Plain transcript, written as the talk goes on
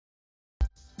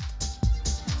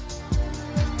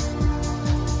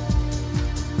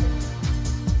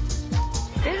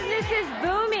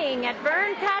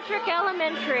Vern Patrick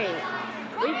Elementary.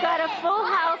 We've got a full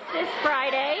house this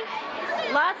Friday.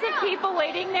 Lots of people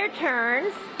waiting their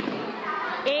turns.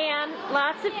 And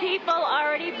lots of people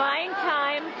already buying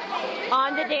time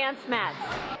on the dance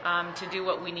mats. To do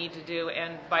what we need to do,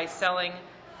 and by selling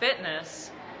fitness,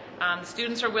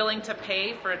 students are willing to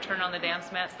pay for a turn on the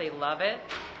dance mats. They love it,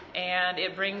 and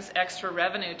it brings extra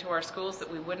revenue to our schools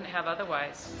that we wouldn't have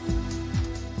otherwise.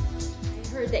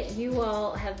 I heard that you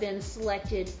all have been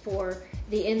selected for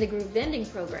the In the Groove vending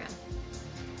program.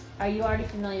 Are you already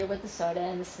familiar with the soda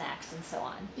and the snacks and so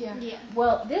on? Yeah.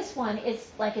 Well, this one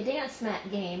is like a dance mat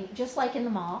game, just like in the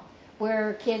mall,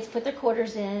 where kids put their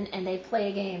quarters in and they play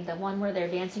a game, the one where they're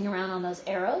dancing around on those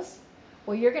arrows.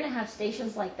 Well, you're going to have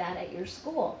stations like that at your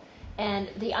school. And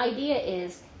the idea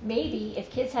is maybe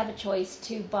if kids have a choice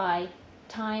to buy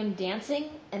time dancing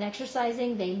and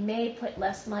exercising, they may put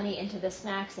less money into the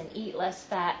snacks and eat less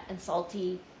fat and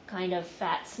salty kind of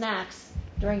fat snacks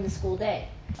during the school day.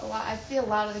 I see a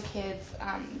lot of the kids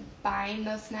buying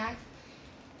those snacks,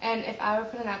 and if I were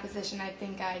put in that position, I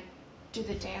think I'd do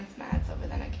the dance mats over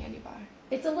than a candy bar.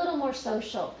 It's a little more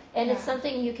social, and it's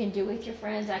something you can do with your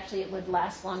friends. Actually, it would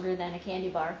last longer than a candy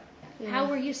bar. Yeah. How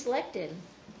were you selected?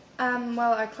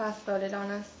 Well, our class voted on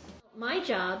us. My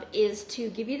job is to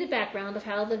give you the background of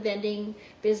how the vending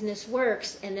business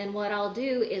works, and then what I'll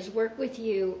do is work with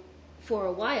you for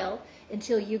a while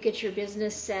until you get your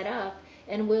business set up,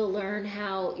 and we'll learn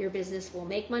how your business will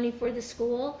make money for the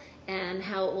school and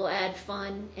how it will add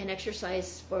fun and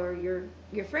exercise for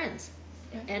your friends.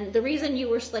 Okay. And the reason you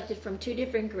were selected from 2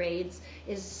 different grades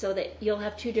is so that you'll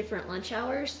have 2 different lunch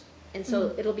hours, and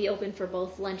so it'll be open for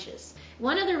both lunches.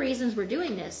 One of the reasons we're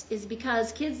doing this is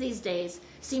because kids these days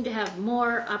seem to have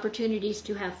more opportunities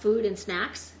to have food and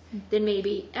snacks than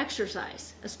maybe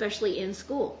exercise, especially in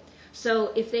school.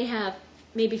 So if they have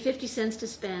maybe 50 cents to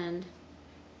spend,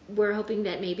 we're hoping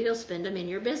that maybe they'll spend them in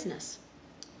your business.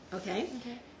 Okay?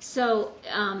 So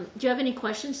do you have any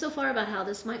questions so far about how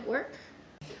this might work?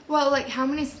 Well, like, how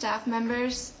many staff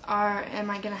members am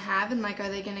I going to have, and, like, are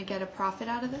they going to get a profit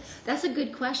out of this? That's a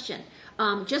good question.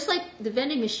 Just like the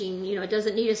vending machine, it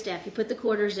doesn't need a staff. You put the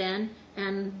quarters in,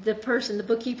 and the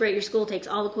bookkeeper at your school takes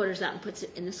all the quarters out and puts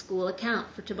it in the school account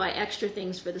to buy extra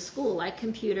things for the school, like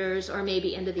computers or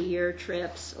maybe end-of-the-year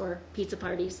trips or pizza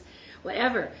parties,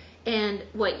 whatever. And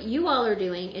what you all are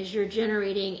doing is you're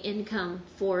generating income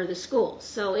for the school.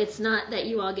 So it's not that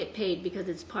you all get paid because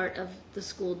it's part of the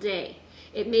school day.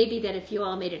 It may be that if you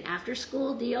all made an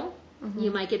after-school deal,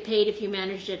 you might get paid if you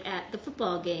managed it at the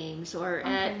football games or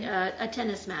at a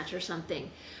tennis match or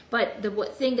something. But the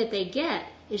thing that they get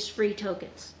is free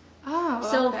tokens.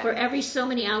 So for every so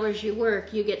many hours you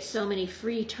work, you get so many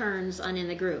free turns on In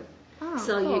the Groove.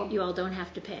 So cool. you all don't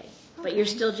have to pay. But you're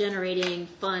still generating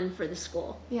fun for the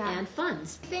school and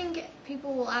funds. I think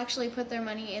people will actually put their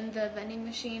money in the vending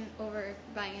machine over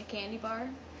buying a candy bar.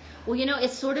 Well,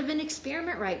 it's sort of an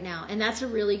experiment right now, and that's a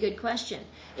really good question.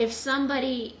 If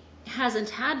somebody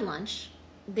hasn't had lunch,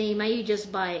 they may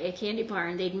just buy a candy bar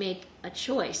and they'd make a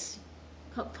choice.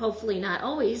 Hopefully not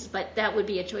always, but that would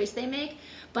be a choice they make.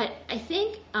 But I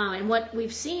think, and what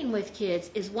we've seen with kids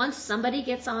is once somebody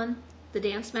gets on the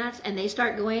dance mats and they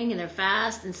start going and they're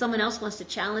fast and someone else wants to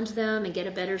challenge them and get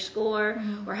a better score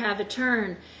or have a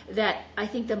turn, that I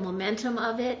think the momentum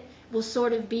of it will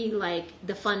sort of be like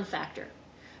the fun factor.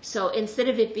 So instead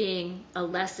of it being a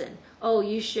lesson,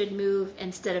 you should move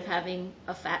instead of having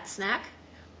a fat snack,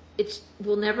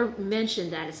 we'll never mention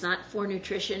that. It's not for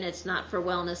nutrition, it's not for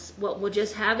wellness. We'll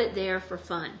just have it there for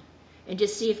fun and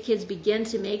just see if kids begin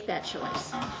to make that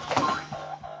choice.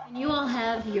 You all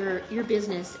have your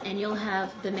business, and you'll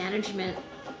have the management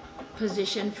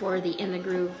position for the In the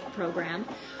Groove program.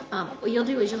 What you'll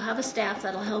do is you'll have a staff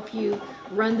that'll help you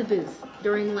run the booth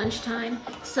during lunchtime,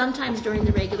 sometimes during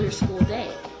the regular school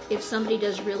day. If somebody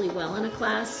does really well in a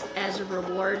class, as a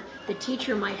reward, the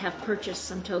teacher might have purchased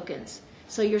some tokens.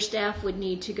 So your staff would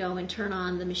need to go and turn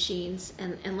on the machines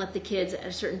and let the kids at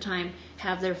a certain time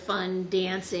have their fun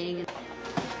dancing.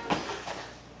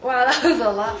 Wow, that was a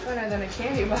lot funner than a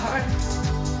candy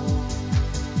bar.